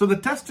 So the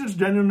tested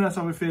genuineness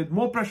of your faith,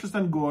 more precious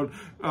than gold,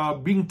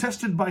 being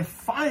tested by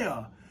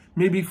fire,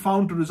 may be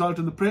found to result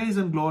in the praise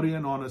and glory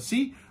and honor.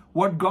 See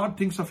what God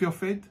thinks of your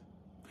faith?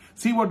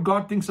 See what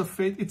God thinks of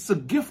faith? It's a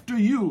gift to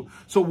you.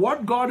 So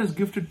what God has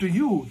gifted to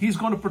you, He's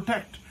going to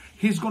protect.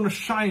 He's going to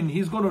shine.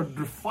 He's going to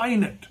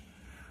refine it.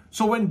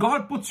 So when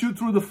God puts you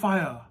through the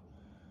fire,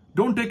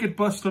 don't take it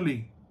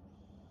personally.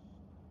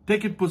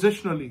 Take it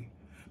positionally,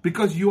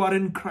 because you are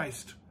in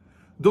Christ.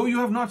 Though you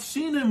have not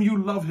seen Him, you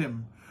love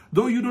Him.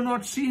 Though you do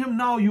not see Him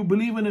now, you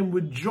believe in Him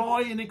with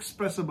joy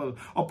inexpressible,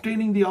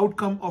 obtaining the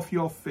outcome of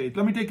your faith.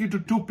 Let me take you to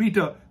 2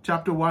 Peter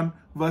chapter 1,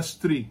 verse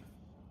 3.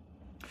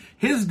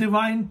 His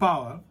divine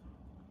power.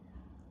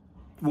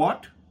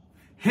 What?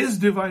 His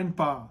divine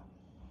power.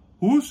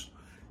 Whose?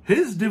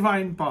 His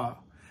divine power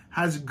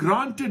has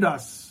granted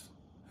us.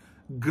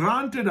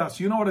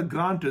 You know what a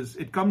grant is?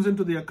 It comes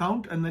into the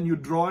account and then you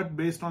draw it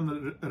based on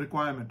the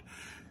requirement.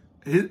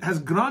 It has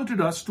granted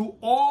us to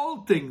all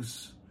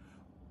things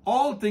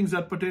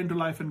that pertain to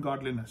life and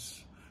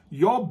godliness.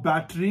 Your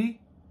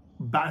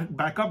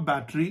backup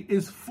battery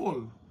is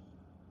full.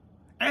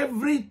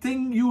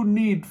 Everything you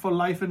need for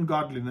life and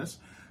godliness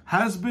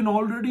has been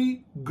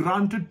already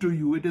granted to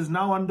you. It is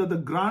now under the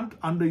grant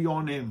under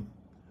your name.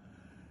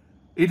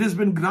 It has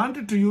been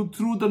granted to you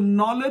through the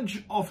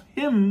knowledge of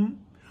Him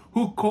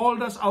who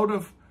called us out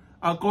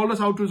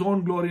to His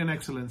own glory and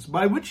excellence,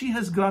 by which He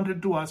has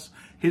granted to us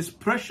His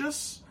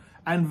precious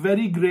and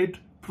very great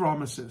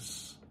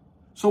promises.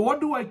 So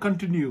what do I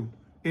continue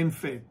in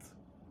faith?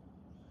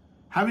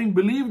 Having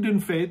believed in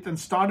faith and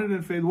started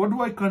in faith, what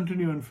do I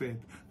continue in faith?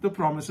 The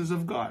promises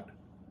of God.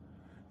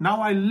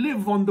 Now I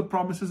live on the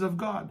promises of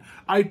God.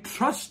 I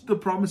trust the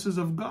promises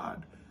of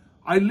God.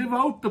 I live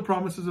out the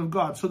promises of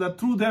God so that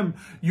through them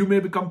you may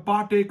become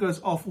partakers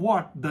of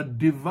what? The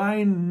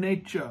divine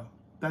nature.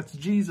 That's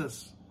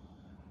Jesus.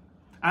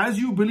 As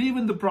you believe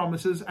in the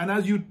promises and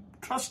as you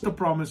trust the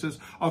promises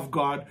of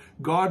God,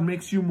 God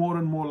makes you more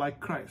and more like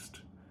Christ.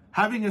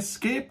 Having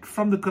escaped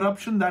from the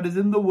corruption that is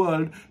in the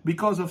world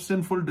because of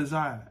sinful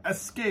desire.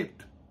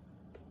 Escaped.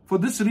 For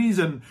this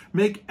reason,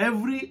 make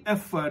every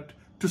effort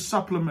to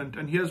supplement.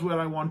 And here's where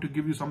I want to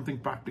give you something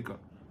practical.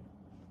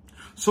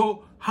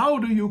 So, how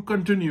do you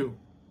continue?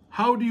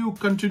 How do you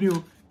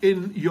continue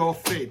in your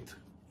faith?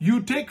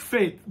 You take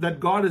faith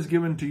that God has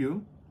given to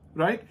you,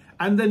 right?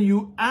 And then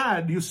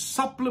you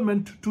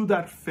supplement to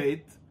that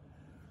faith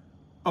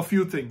a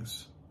few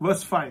things.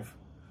 Verse 5.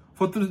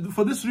 For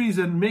this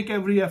reason, make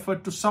every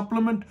effort to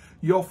supplement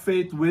your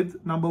faith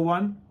with, number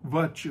one,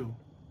 virtue.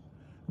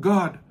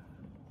 God,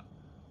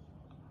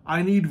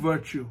 I need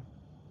virtue.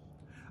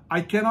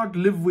 I cannot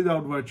live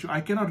without virtue.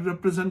 I cannot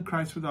represent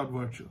Christ without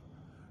virtue.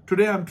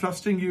 Today I'm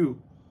trusting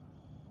you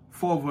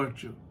for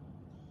virtue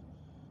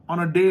on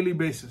a daily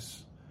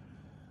basis.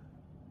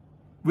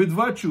 With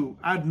virtue,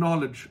 add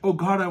knowledge. Oh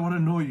God, I want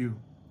to know you.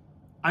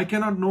 I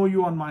cannot know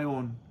you on my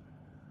own.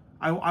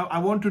 I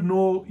want to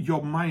know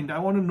your mind. I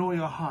want to know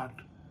your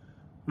heart.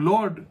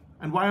 Lord,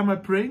 and why am I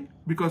praying?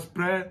 Because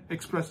prayer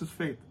expresses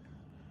faith.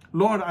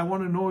 Lord, I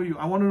want to know you.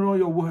 I want to know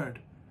your word.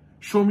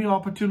 Show me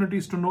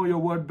opportunities to know your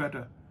word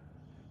better.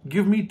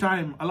 Give me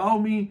time. Allow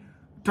me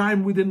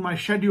time within my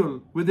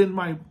schedule, within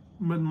my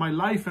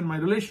life and my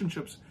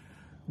relationships.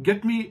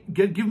 Give me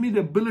the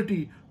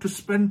ability to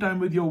spend time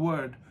with your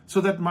word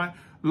so that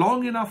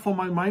long enough for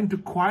my mind to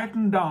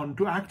quieten down,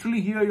 to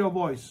actually hear your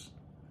voice.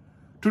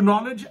 To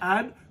knowledge,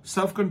 add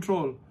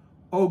self-control.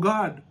 Oh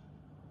God,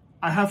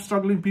 I have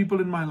struggling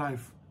people in my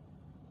life.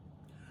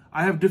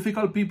 I have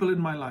difficult people in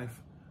my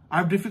life. I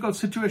have difficult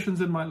situations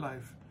in my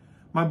life.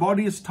 My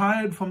body is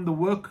tired from the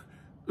work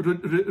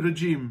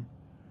regime.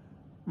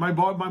 My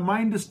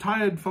mind is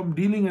tired from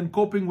dealing and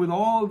coping with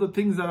all the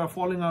things that are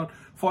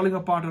falling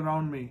apart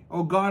around me.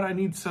 Oh God, I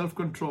need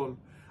self-control.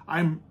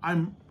 I'm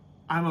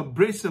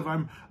abrasive.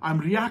 I'm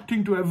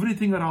reacting to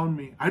everything around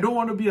me. I don't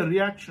want to be a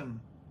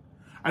reaction.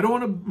 I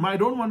don't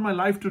want my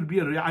life to be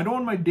I don't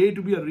want my day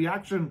to be a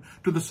reaction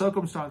to the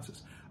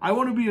circumstances. I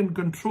want to be in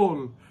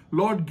control.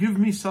 Lord, give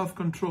me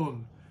self-control.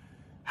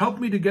 Help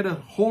me to get a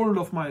hold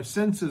of my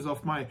senses,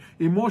 of my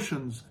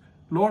emotions.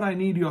 Lord, I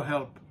need your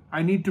help.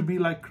 I need to be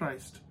like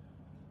Christ.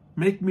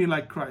 Make me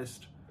like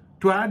Christ.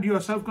 To add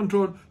your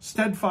self-control,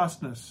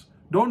 steadfastness.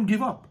 Don't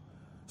give up.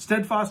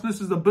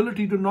 Steadfastness is the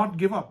ability to not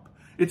give up.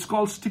 It's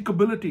called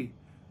stickability.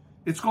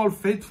 It's called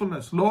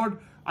faithfulness. Lord,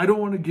 I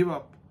don't want to give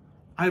up.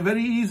 I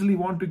very easily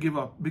want to give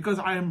up because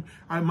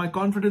my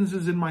confidence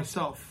is in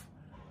myself.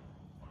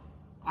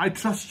 I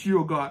trust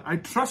you, God. I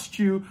trust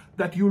you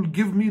that you'll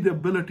give me the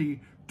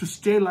ability to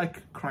stay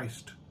like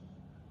Christ,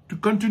 to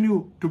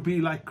continue to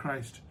be like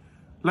Christ.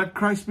 Let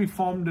Christ be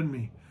formed in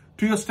me.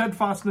 To your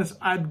steadfastness,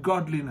 add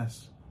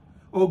godliness.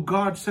 Oh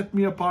God, set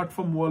me apart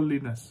from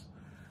worldliness.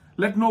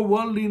 Let no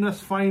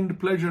worldliness find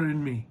pleasure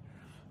in me.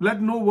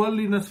 Let no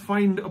worldliness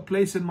find a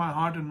place in my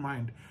heart and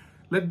mind.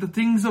 Let the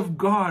things of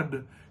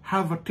God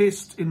have a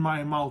taste in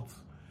my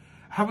mouth.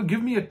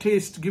 Give me a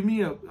taste, give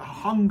me a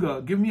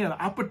hunger, give me an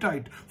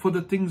appetite for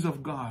the things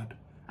of God.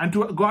 And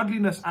to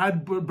godliness,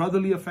 add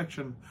brotherly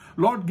affection.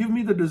 Lord, give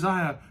me the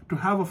desire to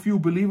have a few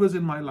believers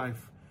in my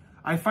life.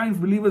 I find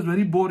believers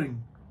very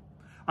boring.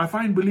 I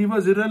find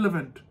believers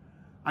irrelevant.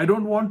 I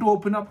don't want to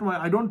open up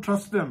I don't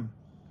trust them.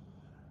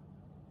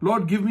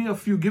 Lord, give me a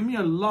few. Give me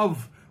a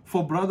love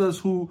for brothers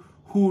who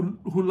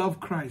love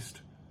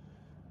Christ.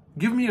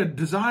 Give me a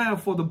desire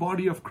for the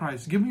body of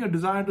Christ. Give me a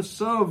desire to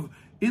serve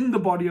in the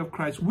body of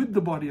Christ, with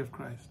the body of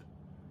Christ.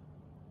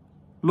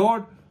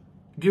 Lord,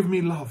 give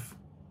me love.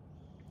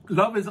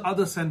 Love is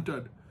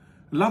other-centered.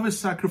 Love is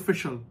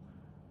sacrificial.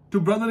 To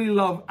brotherly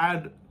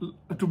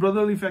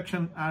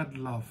affection, add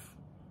love.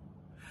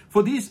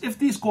 If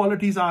these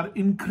qualities are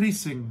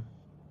increasing,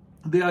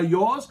 they are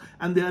yours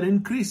and they are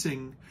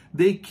increasing,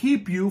 they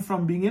keep you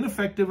from being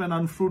ineffective and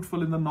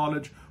unfruitful in the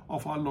knowledge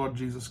of our Lord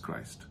Jesus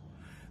Christ.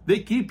 They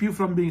keep you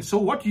from being. So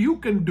what you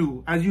can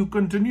do as you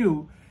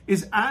continue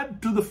is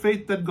add to the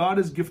faith that God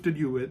has gifted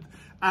you with.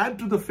 Add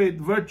to the faith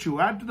virtue.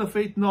 Add to the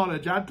faith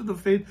knowledge. Add to the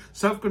faith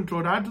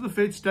self-control. Add to the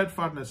faith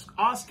steadfastness.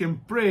 Ask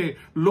Him, pray,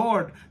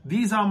 Lord,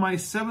 these are my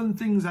 7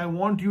 things I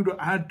want you to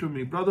add to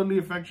me. Brotherly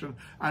affection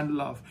and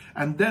love.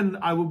 And then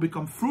I will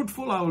become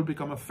fruitful. I will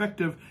become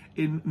effective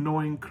in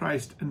knowing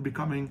Christ and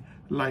becoming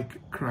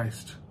like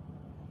Christ.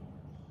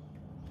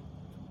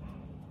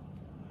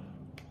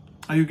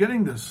 Are you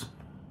getting this?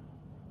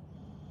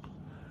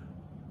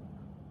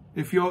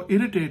 If you're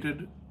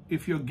irritated,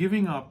 if you're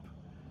giving up,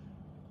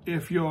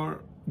 if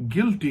you're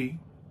guilty,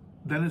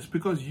 then it's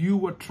because you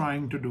were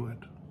trying to do it.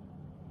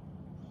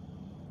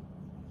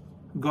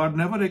 God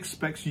never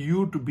expects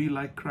you to be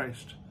like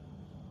Christ.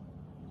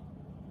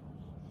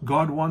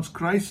 God wants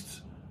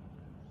Christ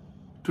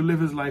to live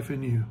His life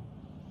in you.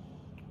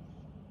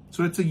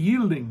 So it's a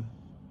yielding.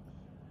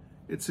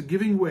 It's a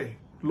giving way.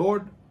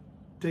 Lord,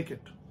 take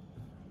it.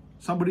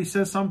 Somebody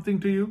says something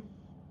to you,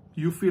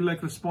 you feel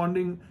like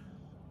responding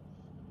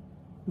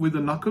with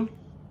a knuckle.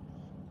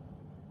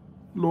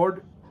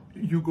 Lord,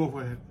 you go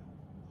ahead.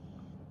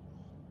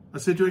 A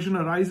situation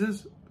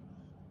arises,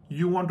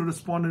 you want to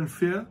respond in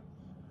fear.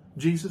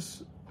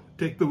 Jesus,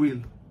 take the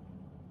wheel.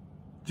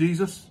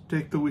 Jesus,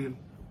 take the wheel.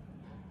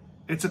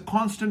 It's a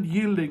constant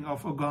yielding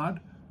of, oh God,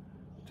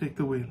 take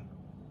the wheel.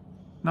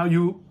 Now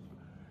you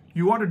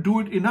ought to do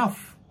it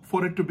enough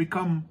for it to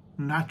become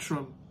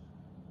natural.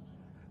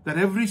 That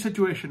every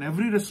situation,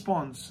 every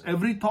response,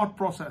 every thought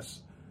process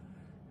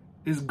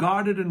is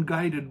guarded and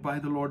guided by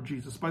the Lord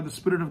Jesus, by the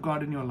Spirit of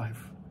God in your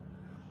life.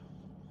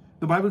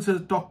 The Bible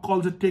says,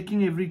 calls it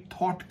taking every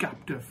thought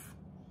captive.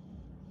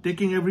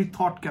 Taking every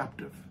thought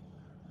captive.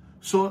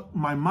 So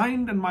my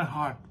mind and my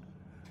heart,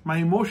 my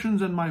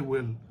emotions and my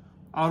will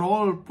are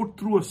all put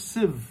through a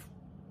sieve,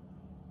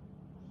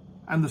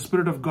 and the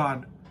Spirit of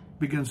God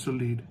begins to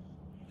lead.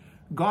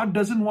 God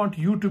doesn't want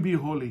you to be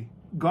holy.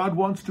 God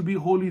wants to be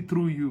holy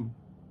through you.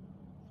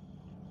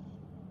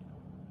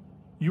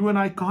 You and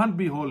I can't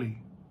be holy.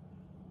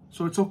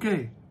 So it's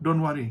okay.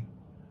 Don't worry.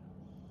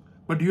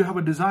 But do you have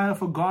a desire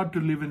for God to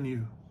live in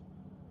you?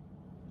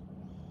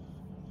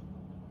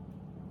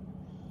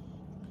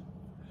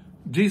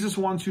 Jesus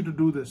wants you to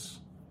do this.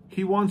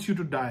 He wants you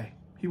to die.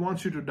 He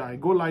wants you to die.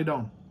 Go lie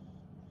down.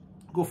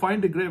 Go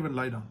find a grave and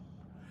lie down.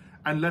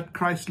 And let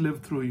Christ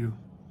live through you.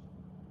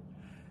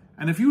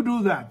 And if you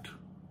do that,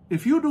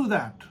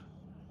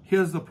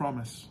 here's the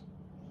promise.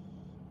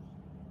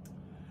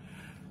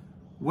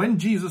 When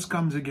Jesus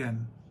comes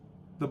again,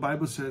 the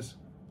Bible says,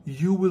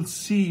 you will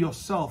see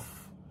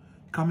yourself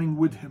coming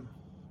with him.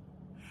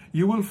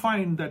 You will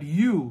find that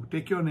you,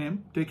 take your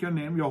name,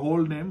 your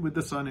whole name with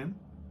the surname,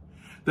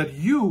 that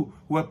you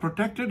were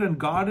protected and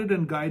guarded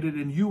and guided,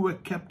 and you were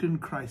kept in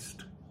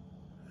Christ.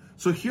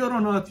 So here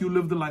on earth, you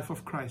live the life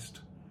of Christ.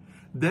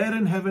 There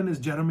in heaven is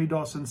Jeremy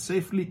Dawson,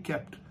 safely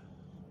kept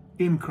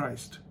in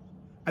Christ.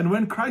 And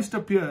when Christ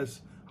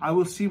appears, I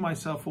will see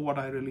myself for what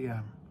I really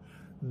am.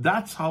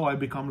 That's how I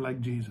become like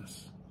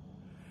Jesus.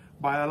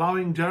 By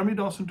allowing Jeremy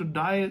Dawson to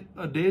die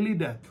a daily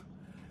death,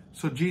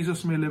 so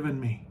Jesus may live in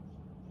me.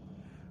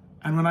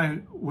 And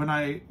when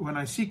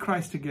I see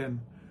Christ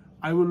again,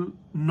 I will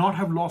not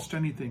have lost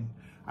anything.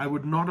 I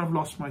would not have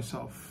lost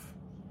myself.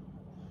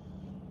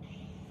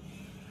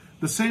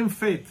 The same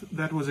faith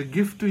that was a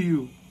gift to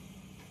you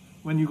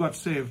when you got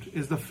saved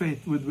is the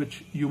faith with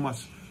which you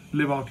must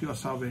live out your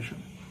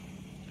salvation.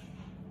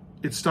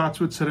 It starts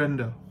with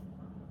surrender.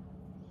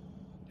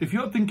 If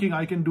you're thinking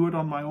I can do it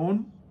on my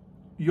own,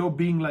 you're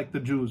being like the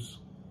Jews.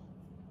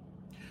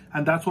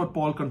 And that's what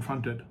Paul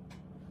confronted.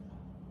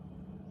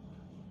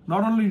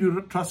 Not only do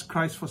you trust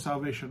Christ for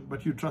salvation,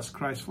 but you trust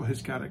Christ for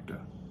his character,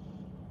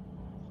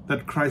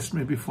 that Christ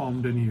may be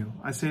formed in you.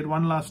 I say it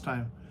one last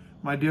time.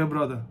 My dear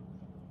brother,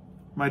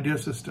 my dear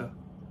sister,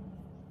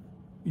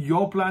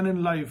 your plan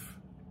in life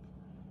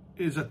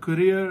is a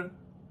career,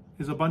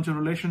 is a bunch of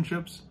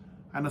relationships,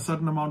 and a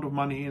certain amount of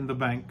money in the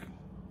bank.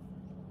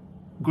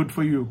 Good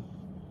for you.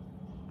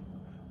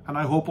 And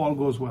I hope all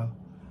goes well.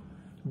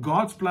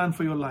 God's plan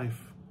for your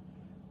life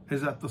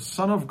is that the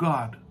Son of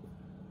God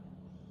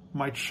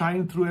might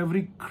shine through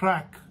every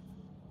crack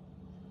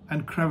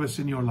and crevice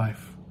in your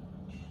life,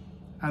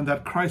 and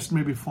that Christ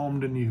may be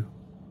formed in you,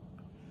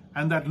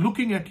 and that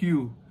looking at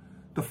you,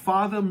 the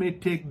Father may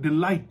take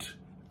delight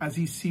as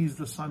he sees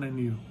the Son in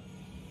you.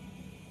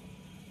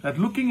 That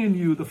looking in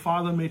you, the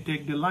Father may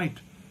take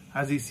delight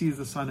as he sees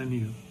the Son in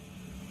you.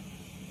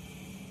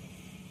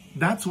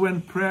 That's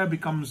when prayer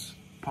becomes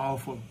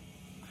powerful.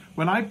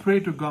 When I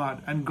pray to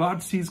God and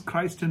God sees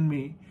Christ in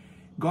me,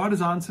 God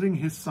is answering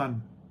his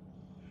Son.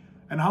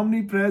 And how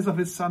many prayers of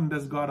his Son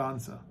does God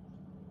answer?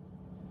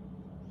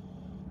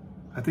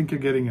 I think you're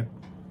getting it.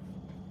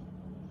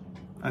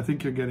 I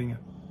think you're getting it.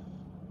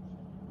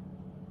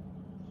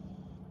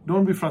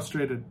 Don't be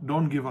frustrated.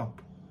 Don't give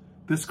up.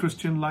 This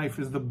Christian life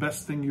is the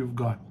best thing you've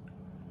got.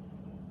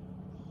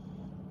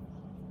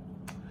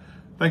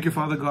 Thank you,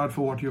 Father God,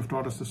 for what you've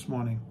taught us this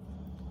morning.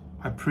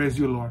 I praise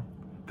you, Lord.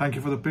 Thank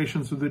you for the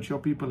patience with which your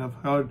people have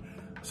heard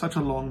such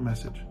a long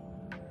message.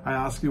 I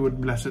ask you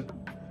would bless it.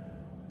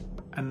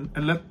 And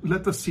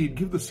let the seed,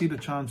 give the seed a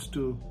chance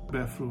to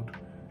bear fruit.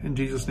 In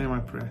Jesus' name I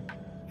pray.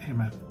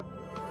 Amen.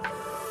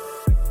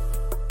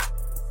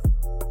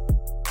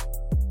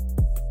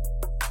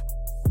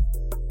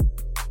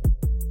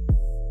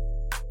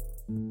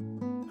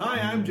 Hi,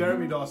 I'm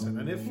Jeremy Dawson,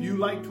 and if you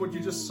liked what you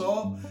just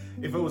saw,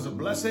 if it was a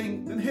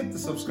blessing, then hit the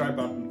subscribe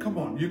button. Come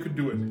on, you can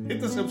do it.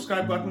 Hit the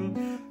subscribe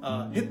button,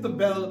 hit the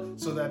bell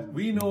so that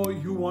we know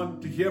you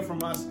want to hear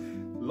from us.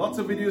 Lots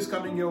of videos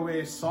coming your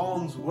way,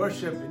 songs,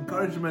 worship,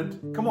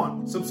 encouragement. Come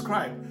on,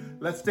 subscribe.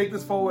 Let's take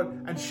this forward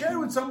and share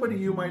with somebody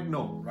you might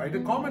know. Write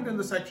a comment in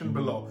the section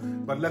below.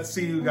 But let's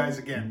see you guys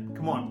again.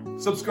 Come on,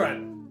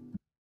 subscribe.